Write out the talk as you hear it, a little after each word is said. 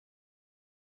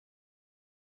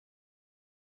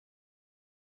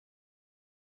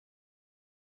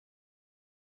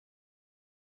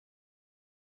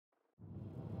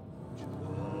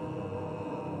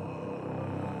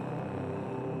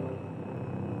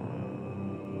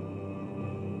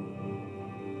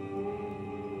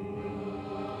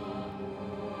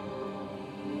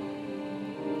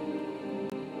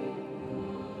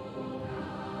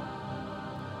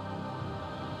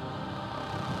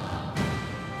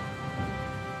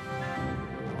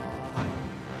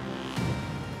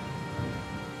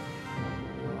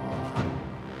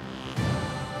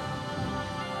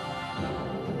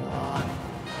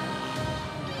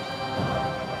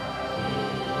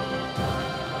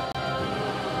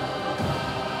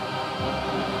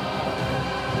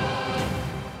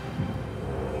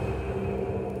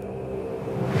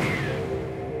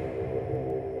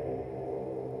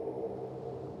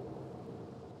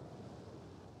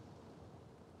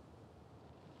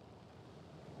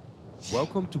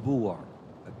Welcome to Bulwark,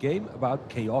 a game about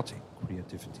chaotic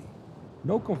creativity.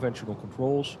 No conventional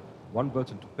controls, one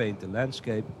button to paint the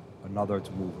landscape, another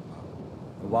to move about.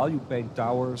 And while you paint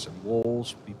towers and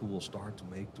walls, people will start to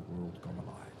make the world come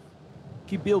alive.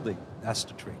 Keep building, that's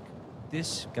the trick.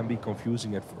 This can be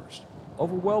confusing at first,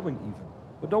 overwhelming even,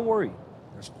 but don't worry,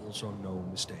 there's also no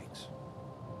mistakes.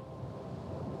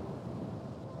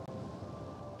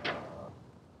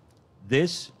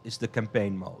 This is the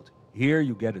campaign mode. Here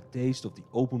you get a taste of the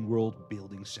open world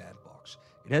building sandbox.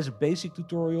 It has a basic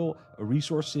tutorial, a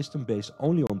resource system based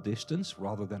only on distance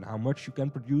rather than how much you can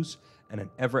produce, and an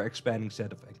ever expanding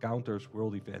set of encounters,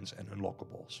 world events, and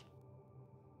unlockables.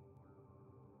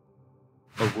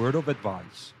 A word of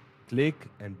advice: click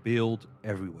and build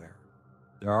everywhere.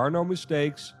 There are no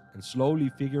mistakes, and slowly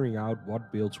figuring out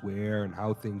what builds where and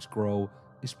how things grow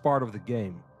is part of the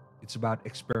game. It's about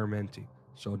experimenting,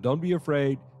 so don't be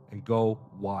afraid and go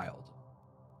wild.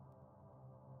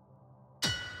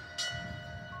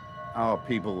 Our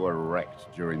people were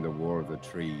wrecked during the War of the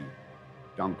Tree.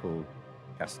 Dunkel,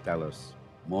 Castellus,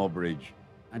 Moorbridge,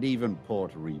 and even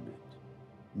Port Remit.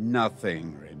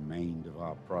 Nothing remained of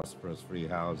our prosperous free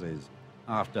houses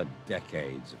after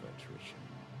decades of attrition.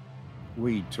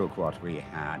 We took what we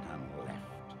had and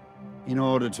left in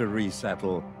order to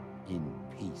resettle in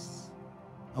peace,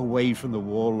 away from the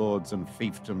warlords and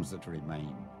fiefdoms that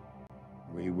remain.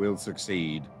 We will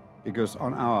succeed because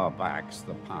on our backs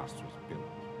the past was built,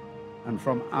 and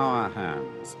from our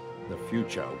hands the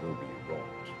future will be wrought.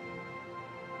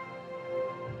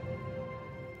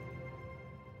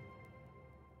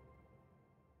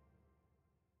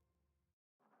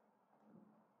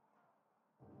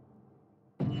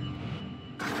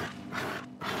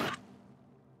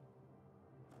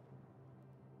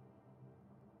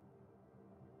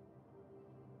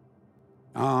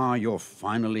 Ah, you're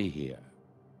finally here.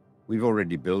 We've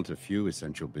already built a few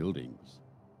essential buildings.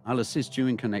 I'll assist you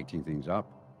in connecting things up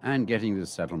and getting the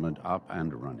settlement up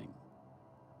and running.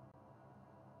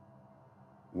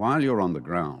 While you're on the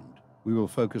ground, we will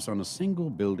focus on a single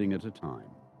building at a time.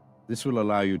 This will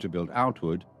allow you to build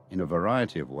outward in a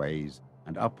variety of ways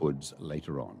and upwards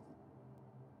later on.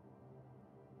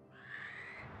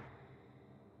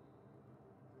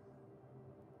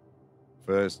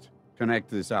 First, connect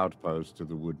this outpost to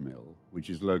the wood mill,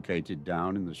 which is located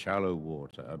down in the shallow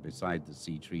water beside the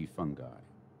sea tree fungi.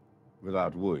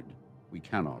 Without wood, we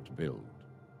cannot build.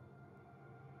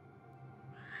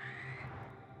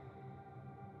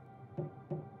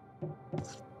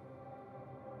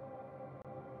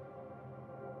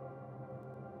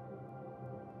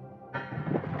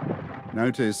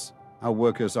 Notice our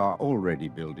workers are already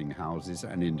building houses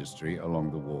and industry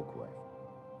along the walkway.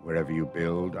 Wherever you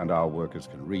build and our workers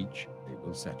can reach, they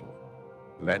will settle.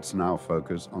 Let's now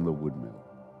focus on the wood mill.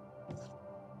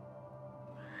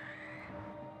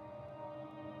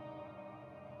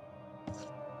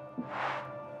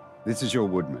 This is your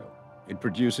wood mill. It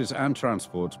produces and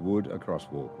transports wood across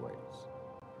walkways.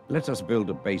 Let us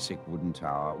build a basic wooden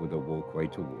tower with a walkway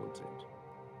towards it.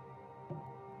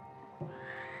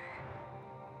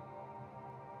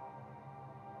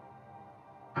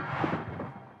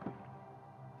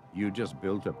 You just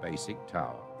built a basic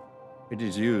tower. It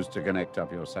is used to connect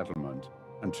up your settlement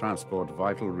and transport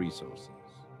vital resources.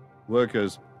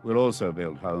 Workers will also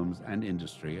build homes and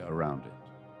industry around it.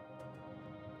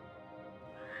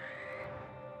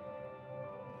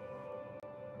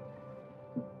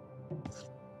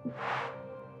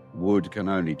 Wood can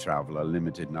only travel a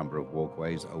limited number of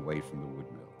walkways away from the wood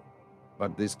mill,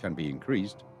 but this can be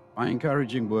increased by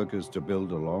encouraging workers to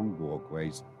build along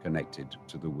walkways connected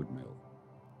to the wood mill.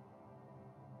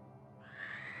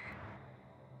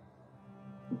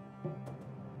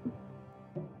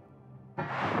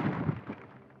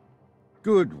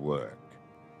 Good work.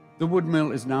 The wood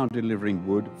mill is now delivering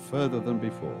wood further than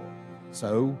before,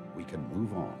 so we can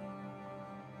move on.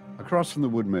 Across from the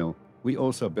wood mill, we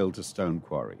also built a stone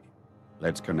quarry.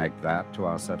 Let's connect that to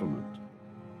our settlement.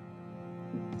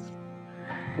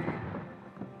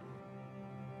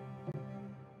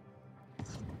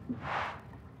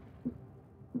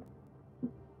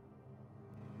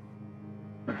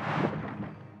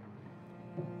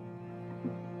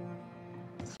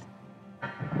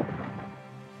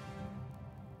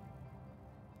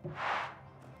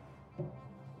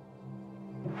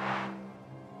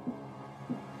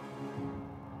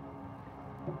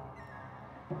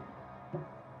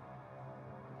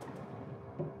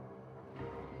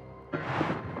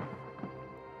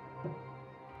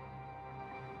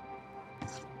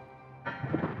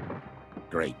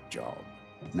 Great job.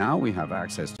 Now we have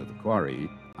access to the quarry,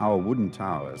 our wooden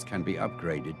towers can be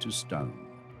upgraded to stone.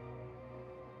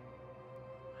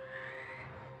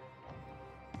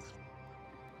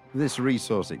 This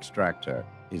resource extractor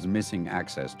is missing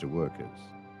access to workers.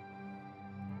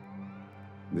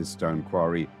 This stone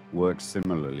quarry works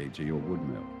similarly to your wood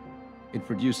mill. It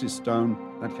produces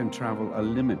stone that can travel a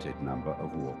limited number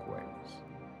of walkways.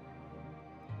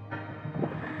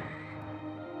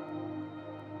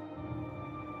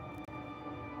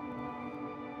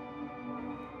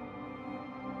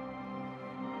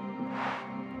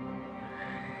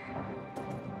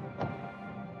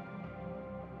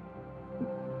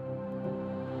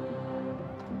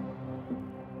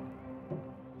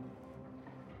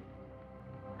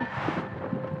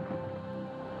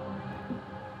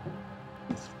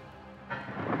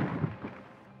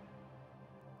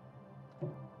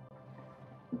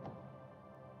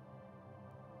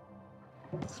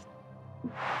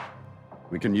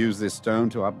 We can use this stone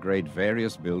to upgrade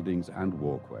various buildings and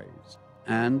walkways.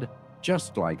 And,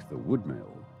 just like the wood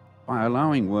mill, by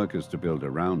allowing workers to build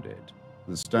around it,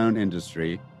 the stone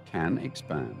industry can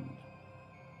expand.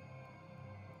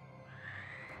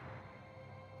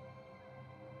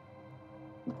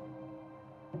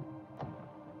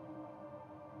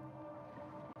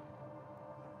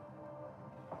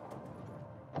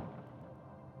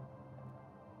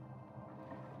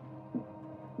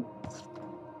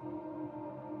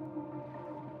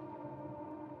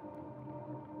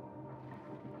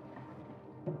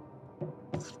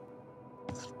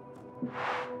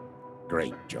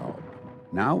 Great job.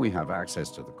 Now we have access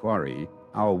to the quarry,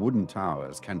 our wooden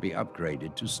towers can be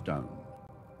upgraded to stone.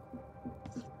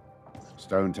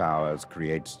 Stone towers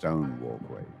create stone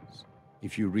walkways.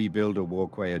 If you rebuild a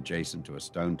walkway adjacent to a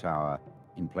stone tower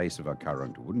in place of a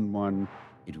current wooden one,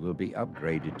 it will be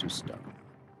upgraded to stone.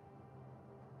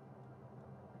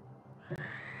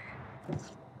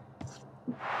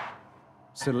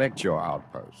 Select your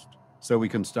outpost so we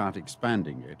can start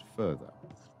expanding it further.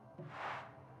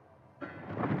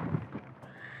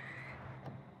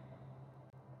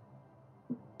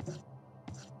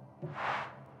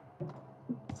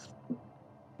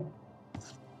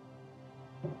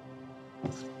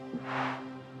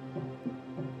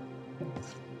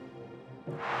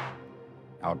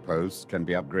 Outposts can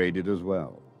be upgraded as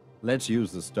well. Let's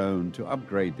use the stone to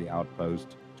upgrade the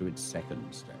outpost to its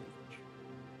second stage.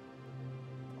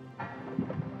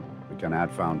 We can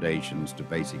add foundations to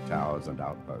basic towers and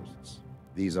outposts.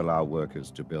 These allow workers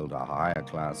to build a higher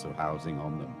class of housing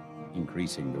on them,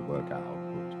 increasing the worker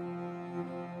output.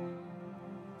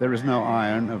 There is no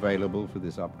iron available for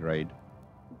this upgrade.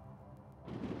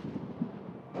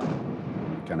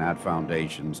 We can add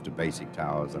foundations to basic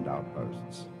towers and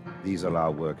outposts. These allow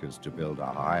workers to build a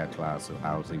higher class of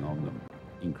housing on them,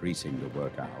 increasing the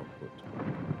worker output.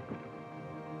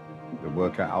 The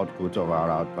worker output of our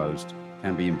outpost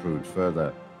can be improved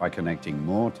further by connecting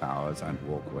more towers and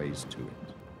walkways to it.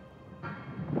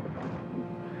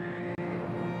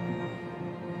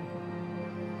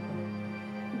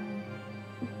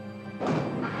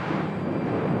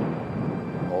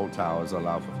 All towers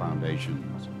allow for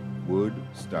foundations, wood,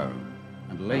 stone,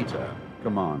 and later,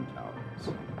 command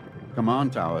towers.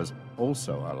 Command towers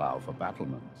also allow for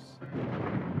battlements.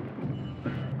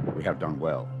 We have done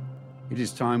well. It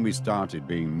is time we started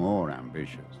being more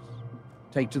ambitious.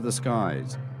 Take to the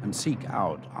skies and seek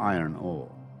out iron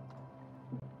ore.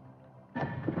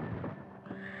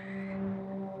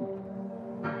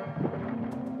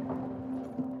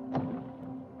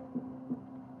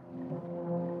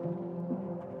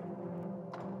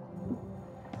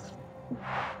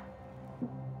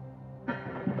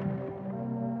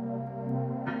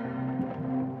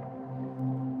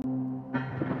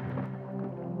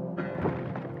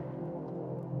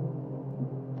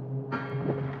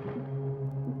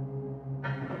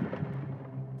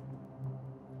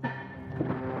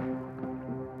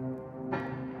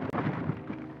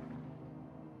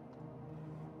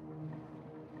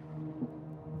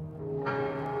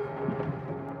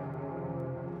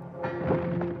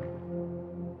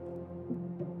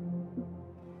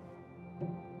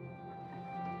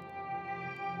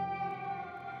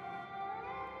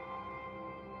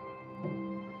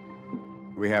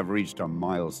 We have reached a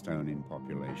milestone in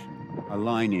population,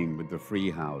 aligning with the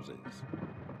free houses.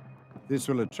 This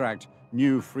will attract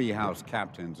new free house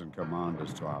captains and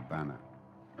commanders to our banner.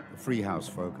 The free house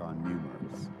folk are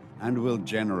numerous, and will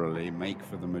generally make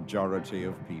for the majority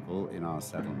of people in our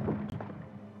settlement.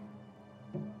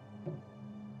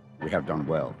 We have done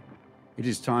well. It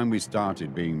is time we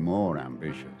started being more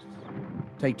ambitious.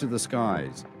 Take to the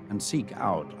skies and seek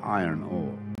out iron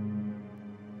ore.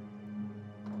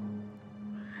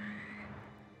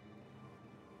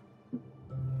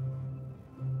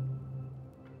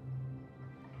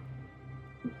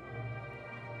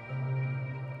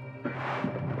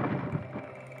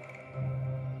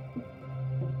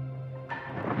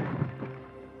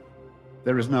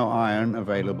 There is no iron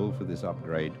available for this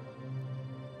upgrade.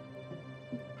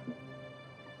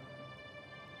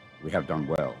 We have done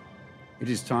well. It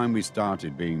is time we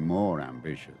started being more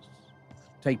ambitious.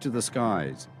 Take to the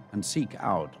skies and seek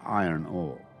out iron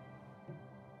ore.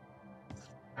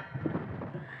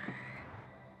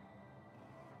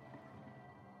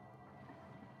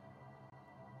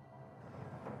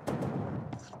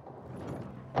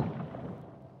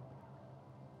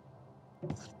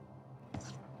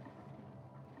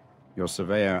 Your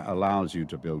surveyor allows you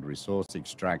to build resource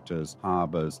extractors,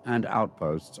 harbors, and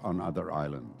outposts on other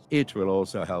islands. It will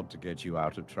also help to get you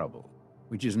out of trouble,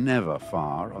 which is never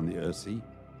far on the Earthsea.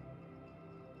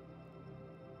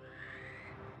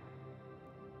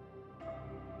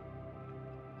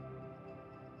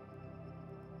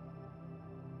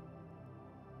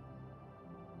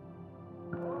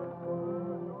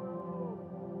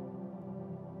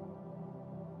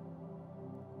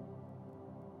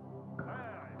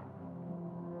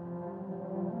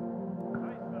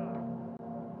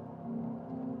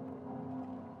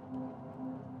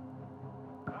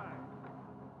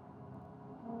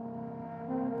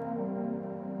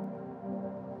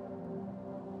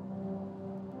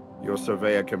 Your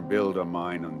surveyor can build a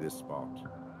mine on this spot.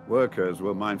 Workers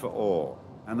will mine for ore,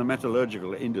 and the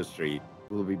metallurgical industry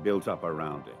will be built up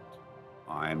around it.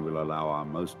 Iron will allow our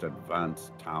most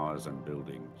advanced towers and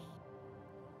buildings.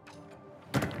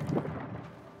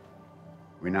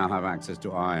 We now have access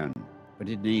to iron, but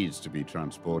it needs to be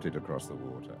transported across the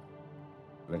water.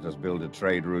 Let us build a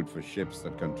trade route for ships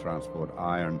that can transport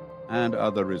iron and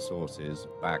other resources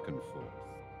back and forth.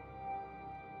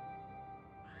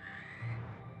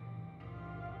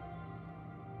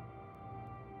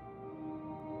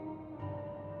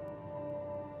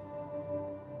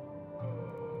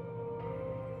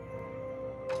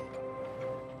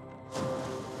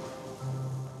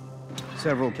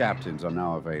 Several captains are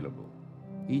now available.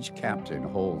 Each captain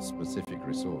holds specific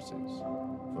resources.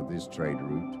 For this trade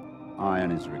route,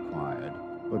 iron is required,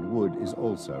 but wood is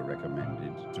also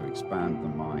recommended to expand the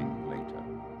mine later.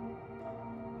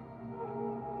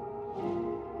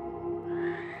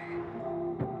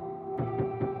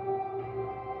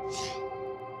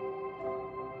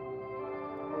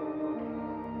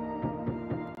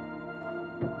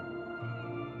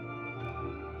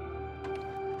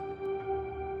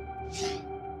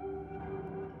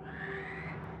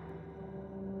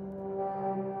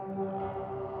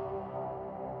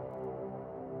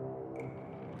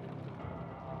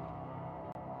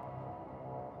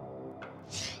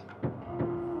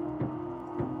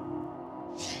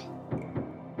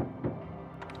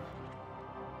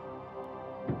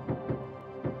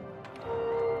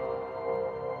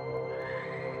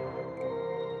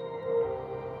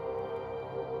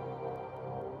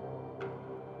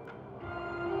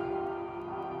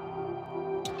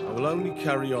 I will only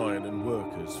carry iron and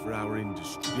workers for our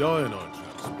industry. The iron I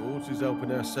transport is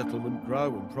helping our settlement grow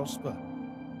and prosper.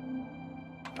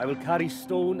 I will carry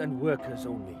stone and workers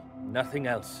only, nothing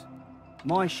else.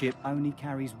 My ship only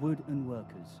carries wood and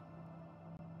workers.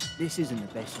 This isn't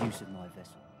the best use of my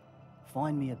vessel.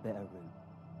 Find me a better route.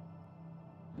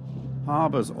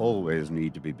 Harbors always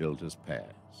need to be built as pairs.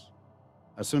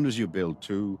 As soon as you build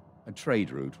two, a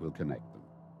trade route will connect them.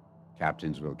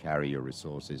 Captains will carry your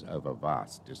resources over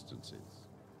vast distances.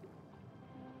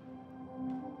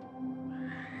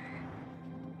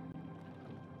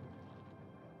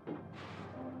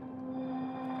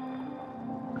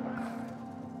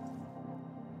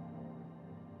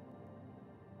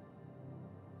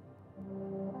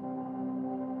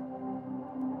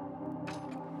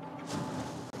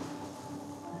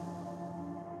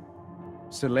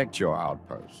 Select your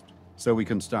outpost, so we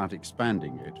can start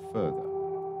expanding it further.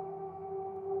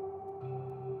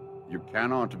 You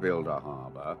cannot build a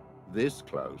harbor this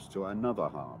close to another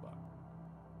harbor.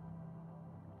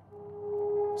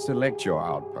 Select your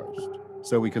outpost,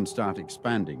 so we can start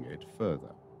expanding it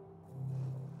further.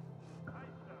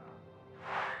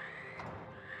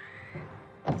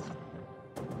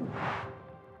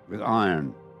 With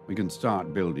iron, we can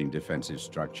start building defensive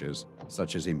structures,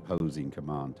 such as imposing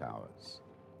command towers.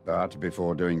 But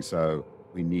before doing so,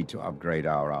 we need to upgrade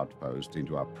our outpost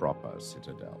into a proper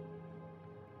citadel.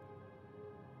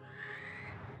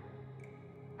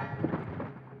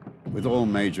 With all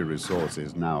major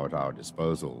resources now at our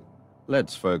disposal,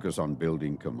 let's focus on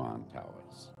building command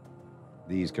towers.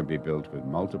 These can be built with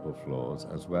multiple floors,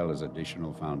 as well as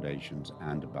additional foundations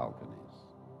and balconies.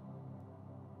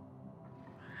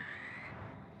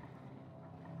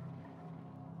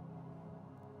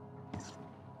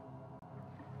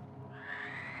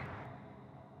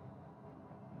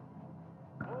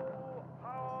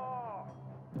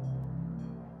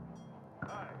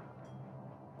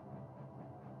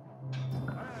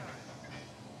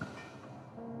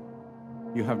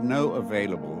 You have no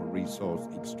available resource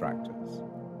extractors.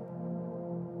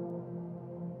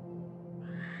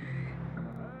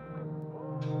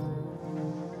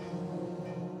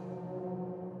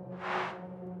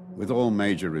 With all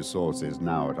major resources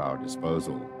now at our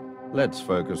disposal, let's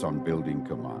focus on building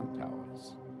command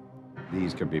towers.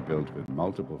 These can be built with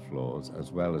multiple floors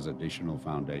as well as additional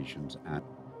foundations, and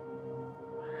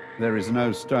there is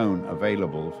no stone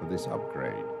available for this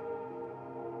upgrade.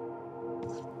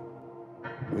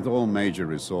 With all major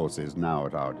resources now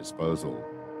at our disposal,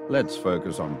 let's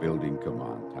focus on building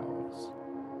command towers.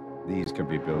 These can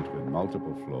be built with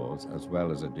multiple floors as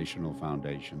well as additional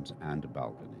foundations and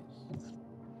balconies.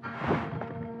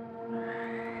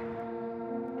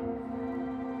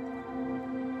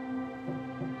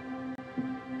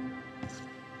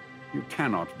 You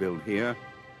cannot build here.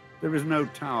 There is no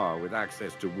tower with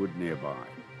access to wood nearby.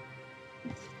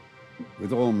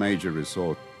 With all major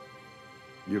resources,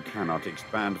 you cannot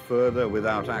expand further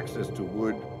without access to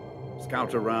wood.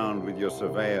 Scout around with your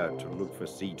surveyor to look for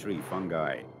sea tree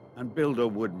fungi and build a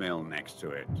wood mill next to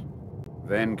it.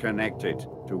 Then connect it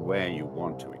to where you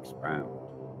want to expand.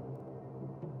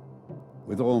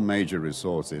 With all major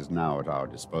resources now at our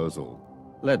disposal,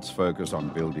 let's focus on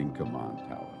building command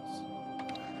towers.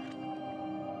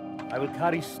 I will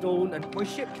carry stone and... My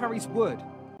ship carries wood.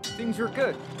 Things are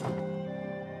good.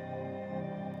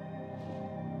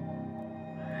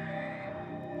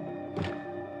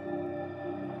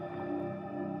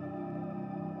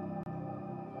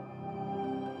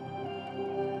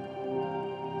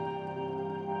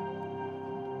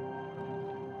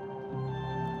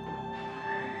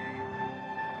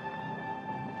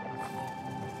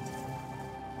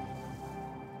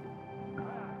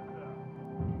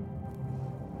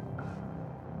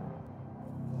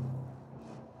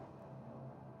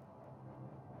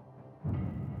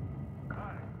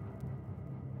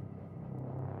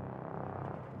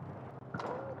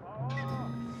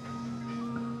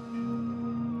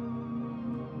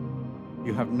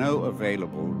 You have no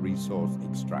available resource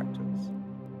extractors.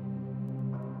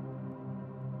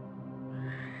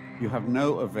 You have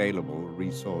no available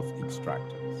resource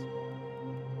extractors.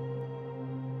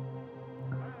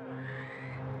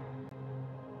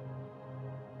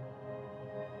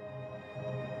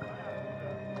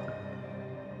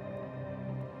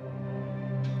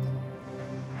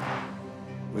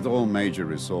 With all major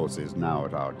resources now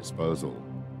at our disposal,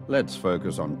 let's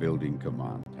focus on building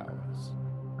command towers.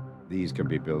 These can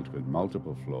be built with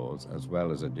multiple floors as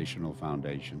well as additional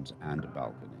foundations and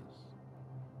balconies.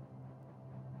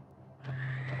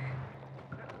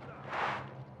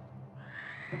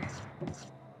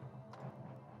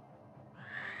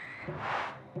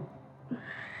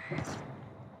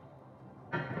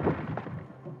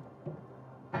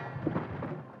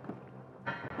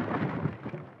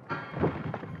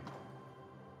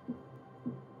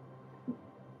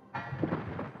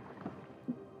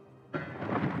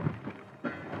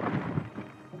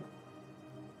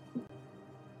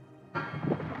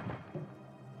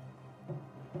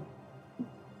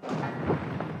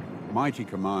 Mighty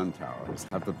command towers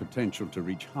have the potential to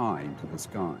reach high into the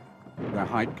sky. Their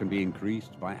height can be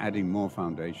increased by adding more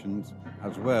foundations,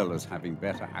 as well as having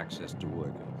better access to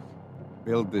workers.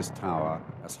 Build this tower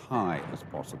as high as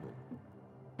possible.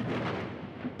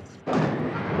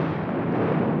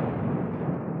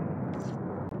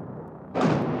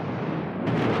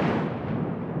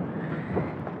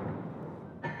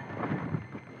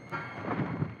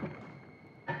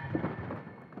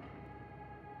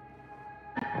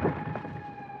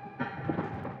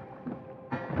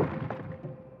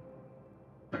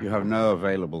 You have no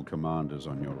available commanders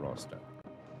on your roster.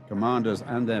 Commanders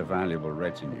and their valuable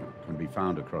retinue can be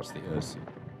found across the Earthsea.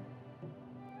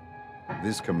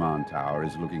 This command tower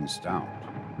is looking stout.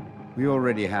 We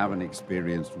already have an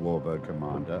experienced warbird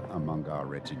commander among our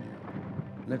retinue.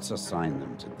 Let's assign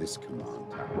them to this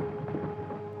command tower.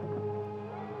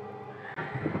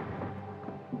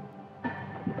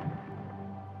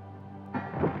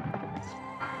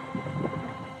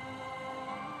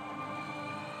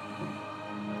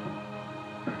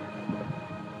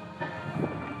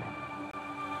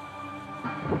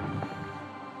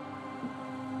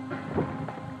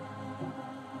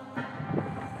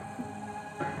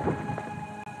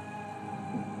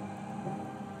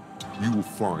 You will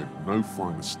find no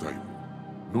finer stable,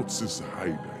 not since the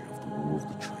heyday of the War of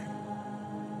the Tree.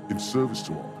 In service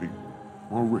to our people,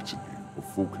 our retinue of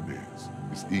Falconeers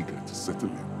is eager to settle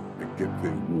in and get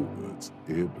their warbirds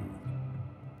airborne.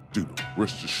 Do not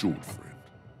rest assured, friend,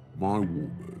 my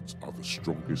warbirds are the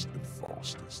strongest and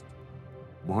fastest.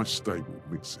 My stable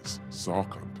mixes Sark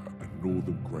Hunter and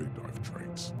northern grey dive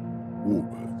traits.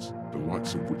 Warbirds, the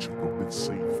likes of which have not been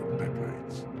seen for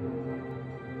decades.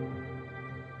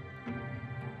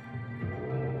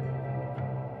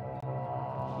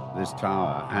 This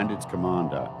tower and its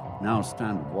commander now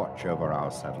stand watch over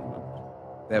our settlement.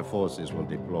 Their forces will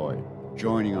deploy,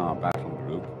 joining our battle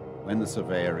group when the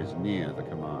surveyor is near the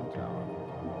command tower.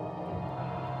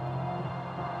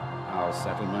 Our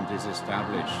settlement is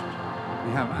established.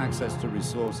 We have access to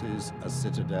resources, a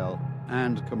citadel,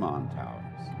 and command towers.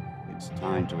 It's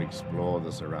time to explore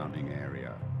the surrounding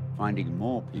area, finding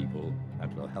more people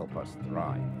that will help us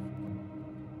thrive.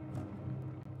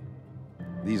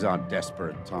 These are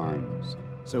desperate times,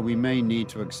 so we may need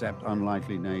to accept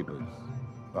unlikely neighbors.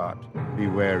 But be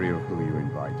wary of who you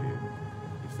invite in.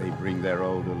 If they bring their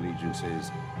old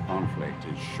allegiances, conflict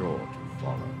is sure to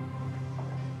follow.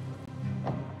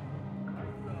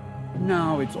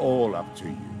 Now it's all up to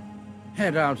you.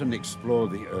 Head out and explore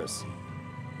the Earthsea.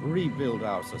 Rebuild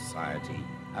our society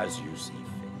as you see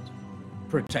fit.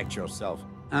 Protect yourself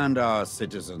and our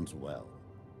citizens well.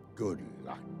 Good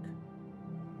luck.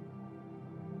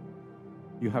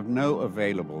 You have no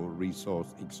available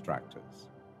resource extractors.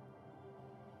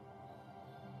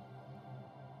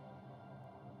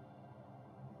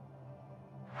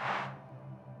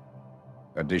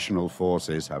 Additional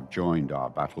forces have joined our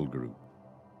battle group.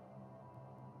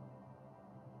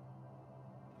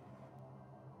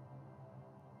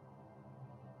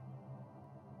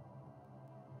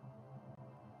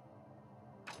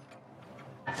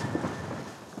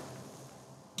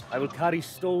 I will carry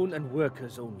stone and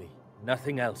workers only,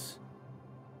 nothing else.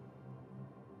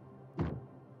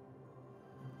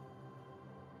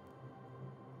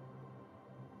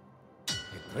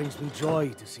 It brings me joy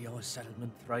to see our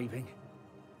settlement thriving.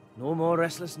 No more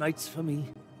restless nights for me.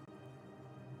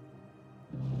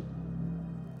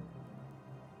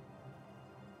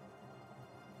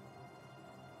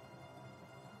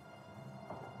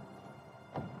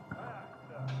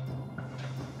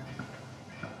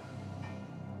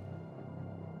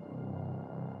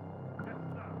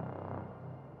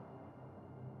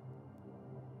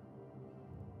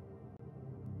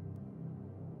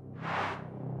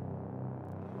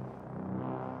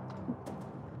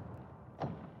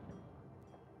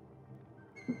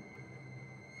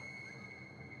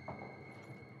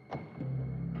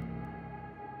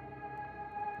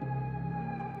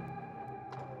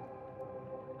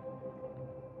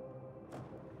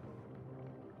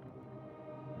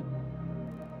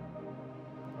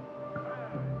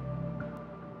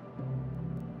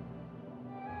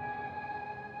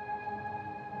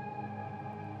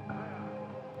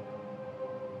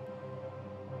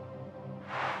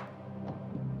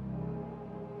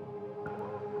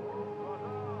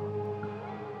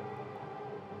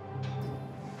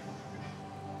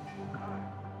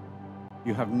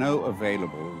 You have no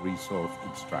available resource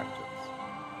extractors.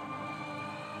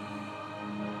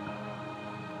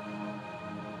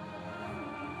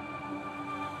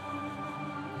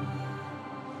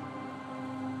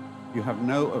 You have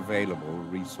no available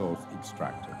resource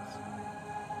extractors.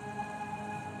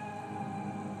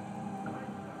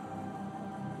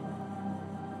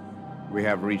 We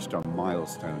have reached a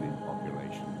milestone in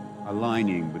population,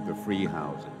 aligning with the free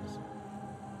houses.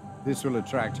 This will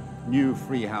attract new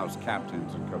free house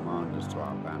captains and commanders to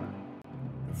our banner.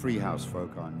 The free house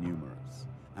folk are numerous,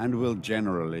 and will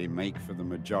generally make for the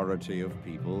majority of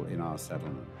people in our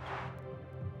settlement.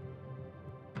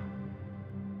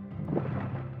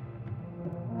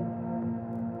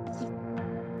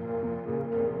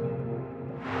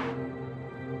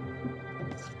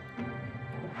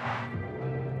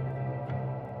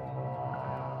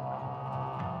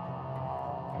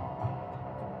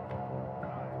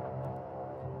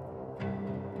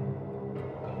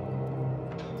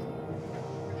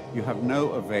 You have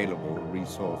no available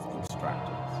resource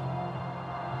extractors.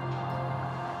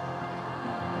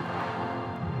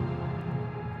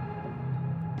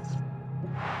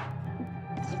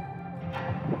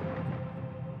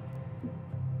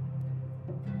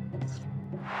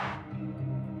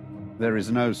 There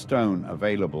is no stone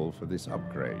available for this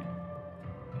upgrade.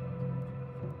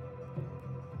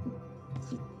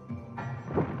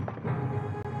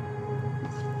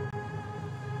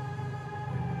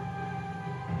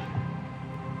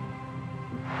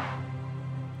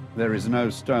 There is no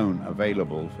stone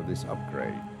available for this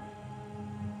upgrade.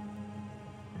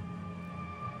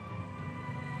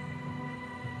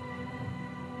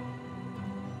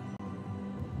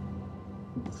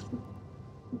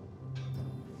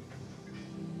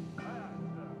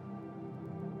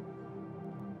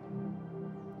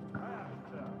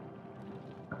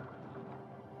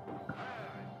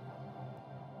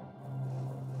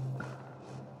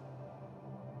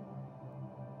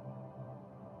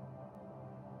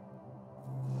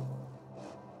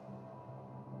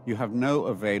 You have no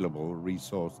available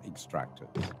resource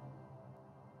extractors.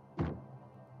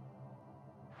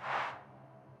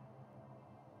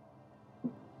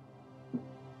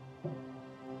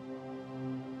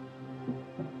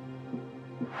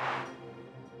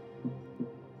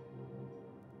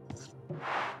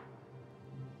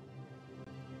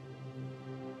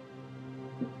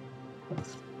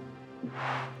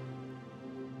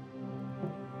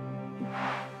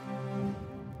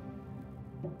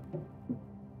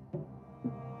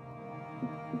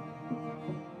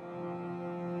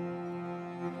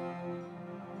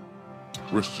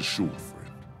 Rest assured, friend,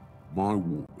 my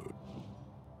warbird.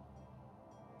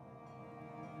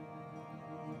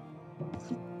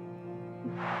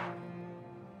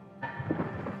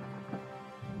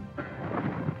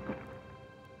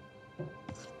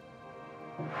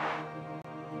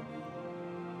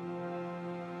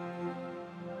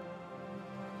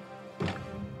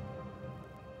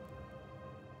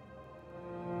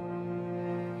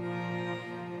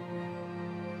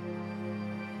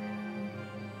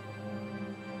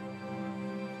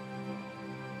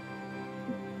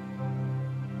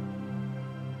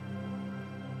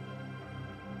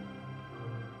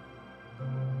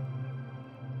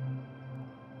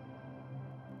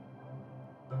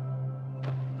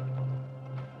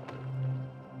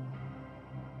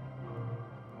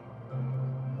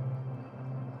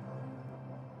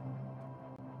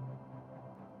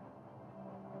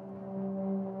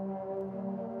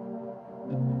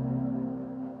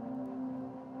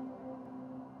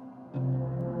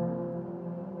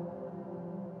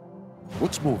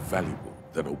 What's more valuable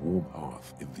than a warm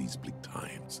hearth in these bleak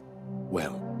times?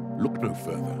 Well, look no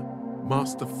further.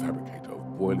 Master fabricator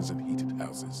of boilers and heated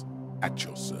houses, at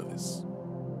your service.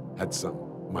 Had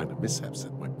some minor mishaps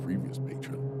at my previous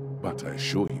patron, but I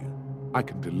assure you, I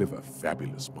can deliver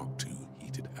fabulous Mark II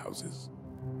heated houses.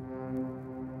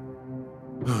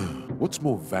 What's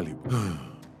more valuable?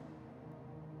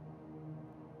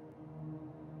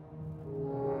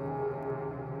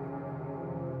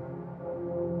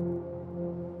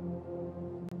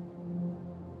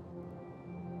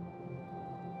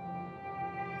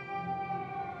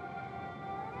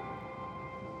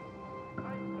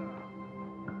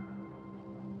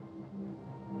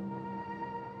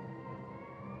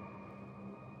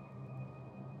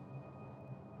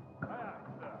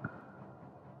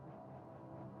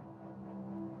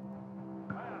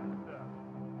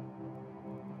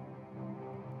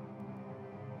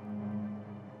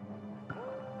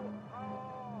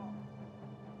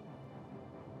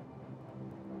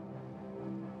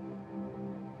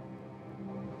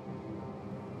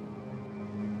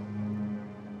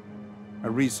 A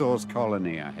resource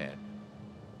colony ahead.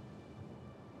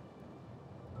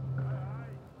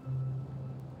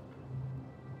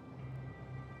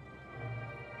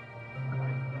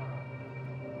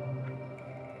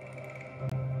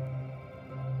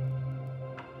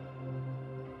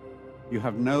 You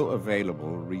have no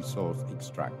available resource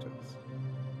extractors.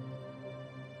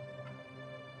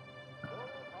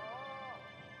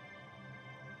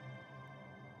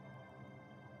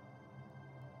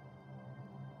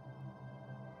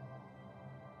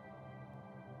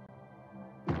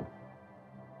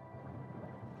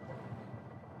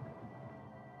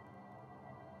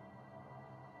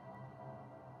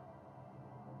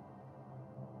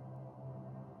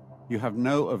 You have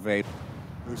no available...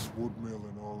 This wood mill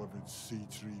and all of its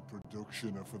C3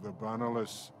 production are for the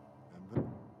bannerless. And the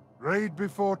raid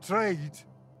before trade?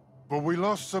 But we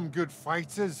lost some good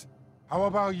fighters. How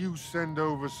about you send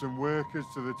over some workers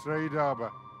to the trade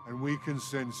harbor, and we can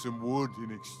send some wood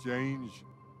in exchange?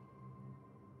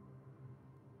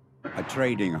 A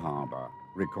trading harbor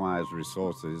requires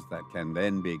resources that can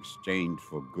then be exchanged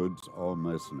for goods or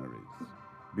mercenaries.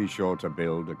 Be sure to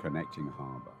build a connecting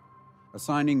harbor,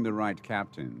 assigning the right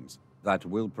captains that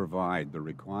will provide the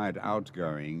required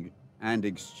outgoing and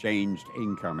exchanged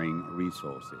incoming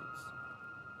resources.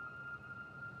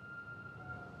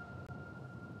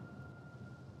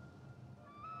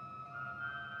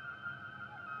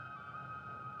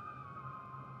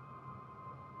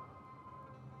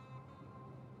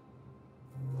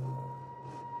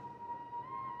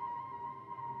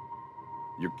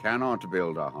 You cannot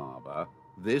build a harbor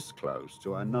this close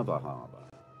to another harbor.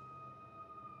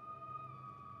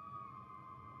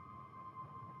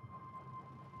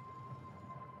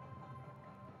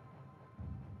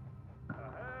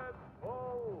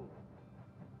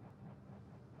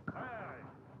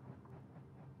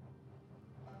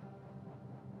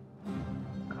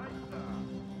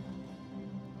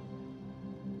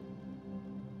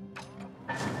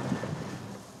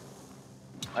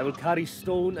 I will carry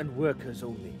stone and workers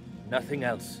only, nothing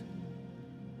else.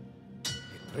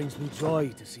 It brings me joy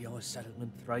to see our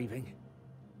settlement thriving.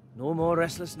 No more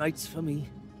restless nights for me.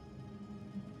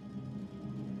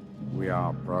 We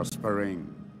are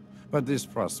prospering. But this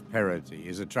prosperity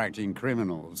is attracting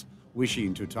criminals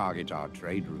wishing to target our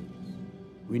trade routes.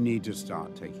 We need to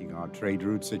start taking our trade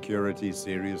route security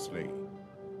seriously.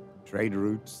 Trade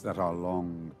routes that are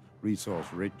long,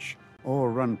 resource-rich,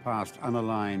 or run past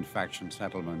unaligned faction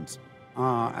settlements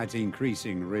are at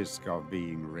increasing risk of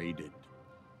being raided.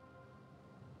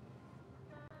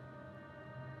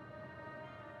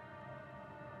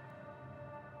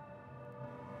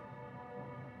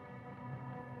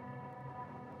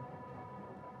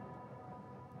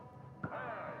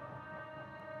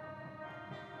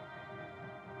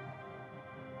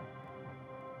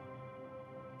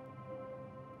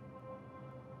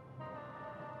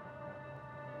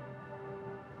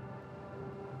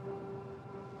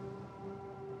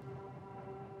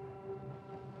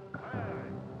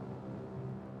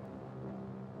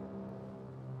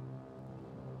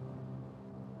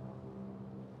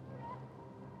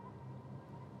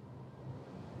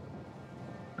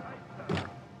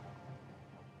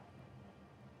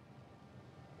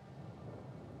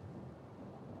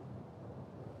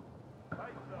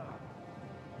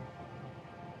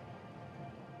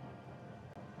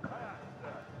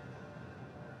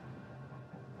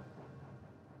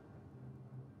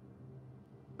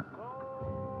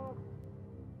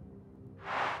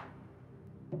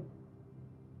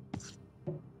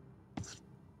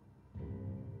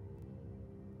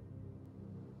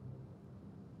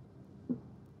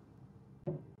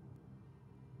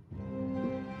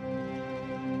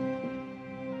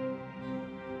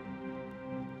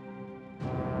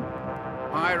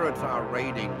 Pirates are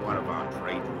raiding one of our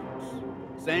trade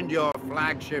routes. Send your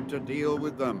flagship to deal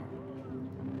with them.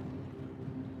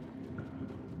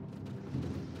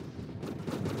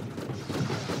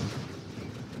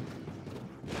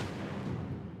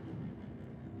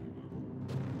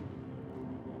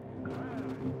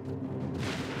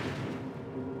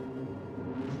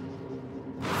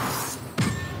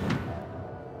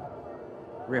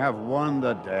 We have won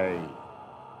the day.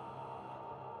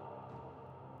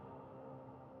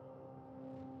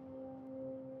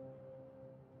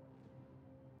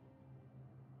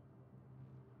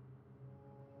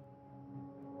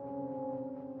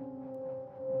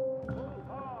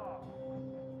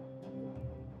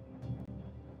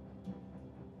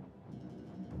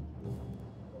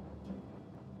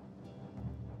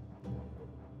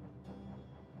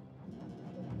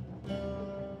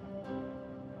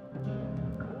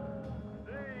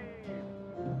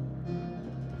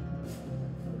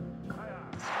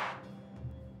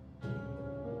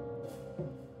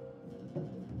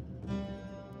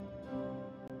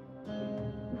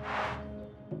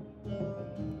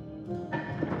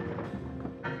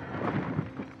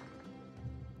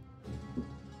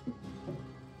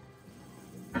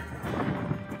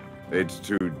 It's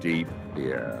too deep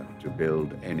here to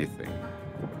build anything.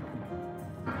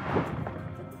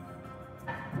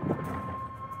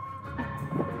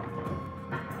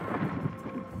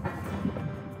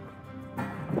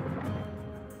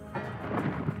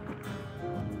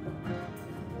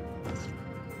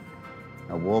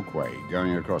 A walkway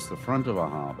going across the front of a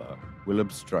harbor will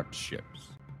obstruct ships.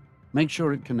 Make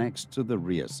sure it connects to the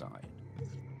rear side.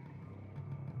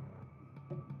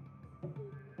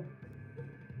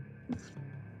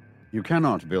 You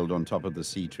cannot build on top of the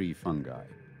sea tree fungi.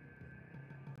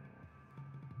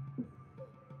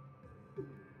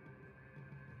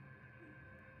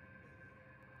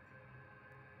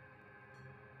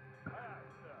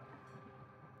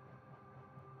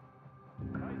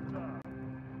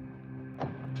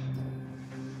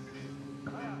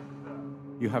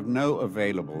 You have no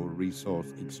available resource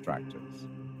extractors.